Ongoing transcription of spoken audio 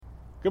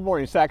Good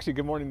morning, Saxy.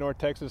 Good morning, North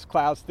Texas.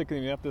 Clouds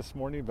thickening up this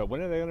morning, but when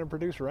are they going to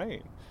produce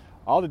rain?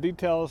 All the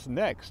details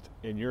next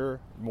in your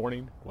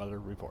morning weather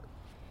report.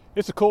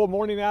 It's a cool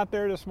morning out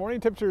there this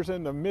morning. Temperatures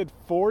in the mid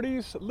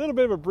 40s. A little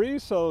bit of a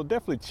breeze, so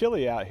definitely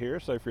chilly out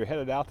here. So if you're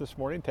headed out this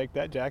morning, take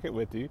that jacket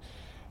with you.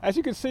 As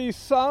you can see,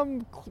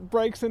 some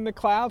breaks in the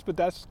clouds, but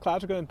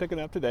clouds are going to thicken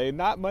up today.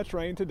 Not much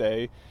rain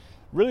today.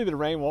 Really, the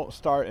rain won't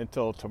start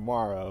until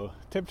tomorrow.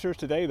 Temperatures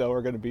today, though,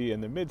 are going to be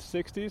in the mid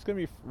 60s. It's going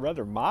to be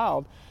rather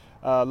mild.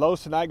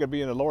 Lows tonight going to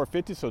be in the lower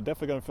 50s, so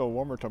definitely going to feel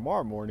warmer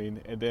tomorrow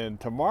morning. And then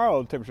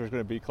tomorrow, the temperature is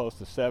going to be close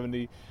to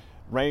 70.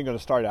 Rain going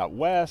to start out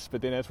west,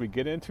 but then as we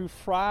get into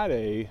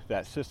Friday,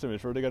 that system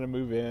is really going to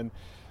move in.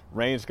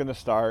 Rain's going to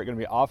start, going to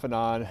be off and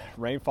on.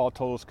 Rainfall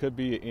totals could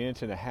be 1.5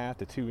 inches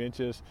to 2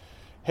 inches.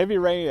 Heavy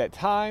rain at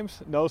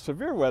times, no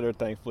severe weather,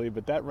 thankfully,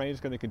 but that rain is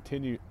going to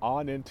continue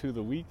on into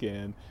the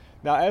weekend.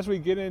 Now, as we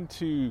get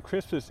into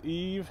Christmas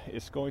Eve,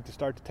 it's going to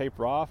start to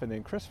taper off, and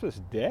then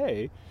Christmas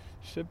Day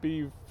should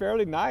be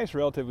fairly nice,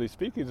 relatively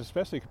speaking,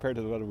 especially compared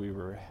to the weather we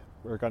were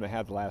going to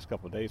have the last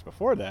couple of days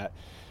before that.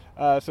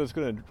 So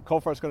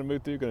cold front's going to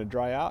move through, going to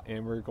dry out,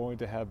 and we're going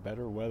to have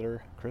better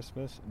weather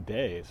Christmas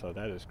Day. So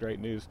that is great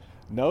news.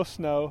 No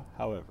snow,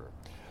 however.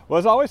 Well,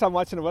 as always, I'm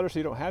watching the weather so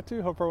you don't have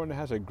to. Hope everyone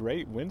has a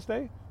great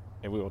Wednesday,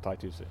 and we will talk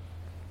to you soon.